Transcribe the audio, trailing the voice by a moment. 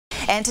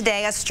And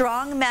today, a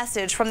strong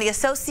message from the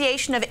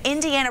Association of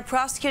Indiana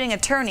Prosecuting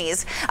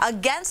Attorneys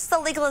against the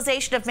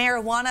legalization of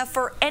marijuana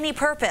for any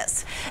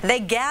purpose. They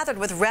gathered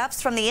with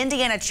reps from the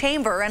Indiana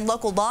Chamber and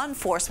local law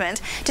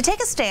enforcement to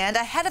take a stand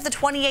ahead of the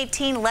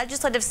 2018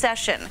 legislative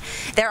session.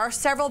 There are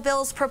several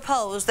bills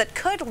proposed that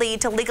could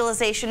lead to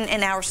legalization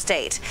in our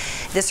state.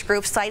 This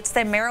group cites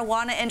the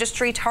marijuana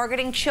industry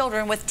targeting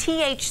children with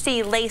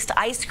THC-laced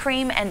ice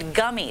cream and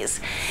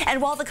gummies.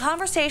 And while the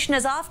conversation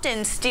is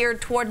often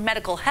steered toward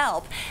medical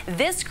help,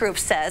 this group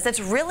says it's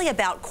really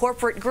about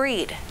corporate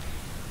greed.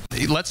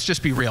 Let's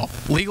just be real.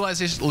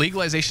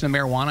 Legalization of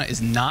marijuana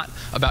is not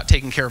about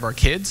taking care of our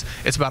kids.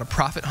 It's about a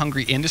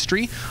profit-hungry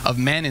industry of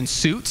men in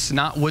suits,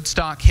 not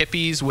Woodstock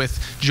hippies with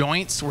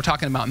joints. We're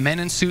talking about men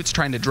in suits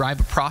trying to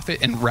drive a profit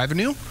and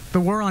revenue. The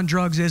war on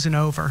drugs isn't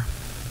over.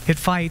 It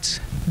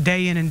fights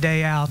day in and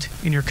day out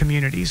in your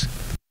communities.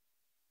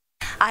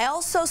 I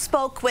also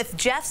spoke with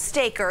Jeff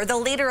Staker, the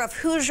leader of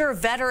Hoosier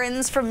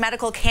Veterans for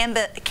Medical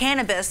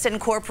Cannabis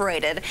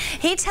Incorporated.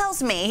 He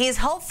tells me he's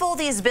hopeful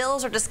these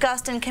bills are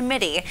discussed in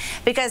committee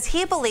because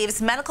he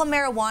believes medical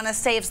marijuana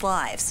saves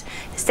lives,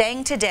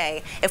 saying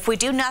today, if we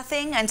do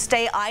nothing and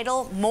stay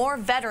idle, more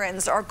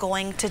veterans are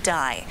going to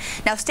die.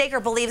 Now, Staker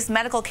believes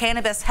medical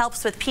cannabis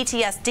helps with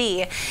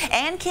PTSD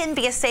and can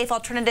be a safe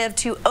alternative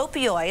to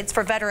opioids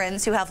for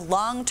veterans who have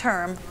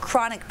long-term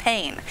chronic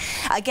pain.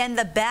 Again,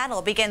 the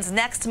battle begins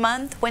next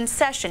month when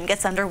session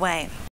gets underway.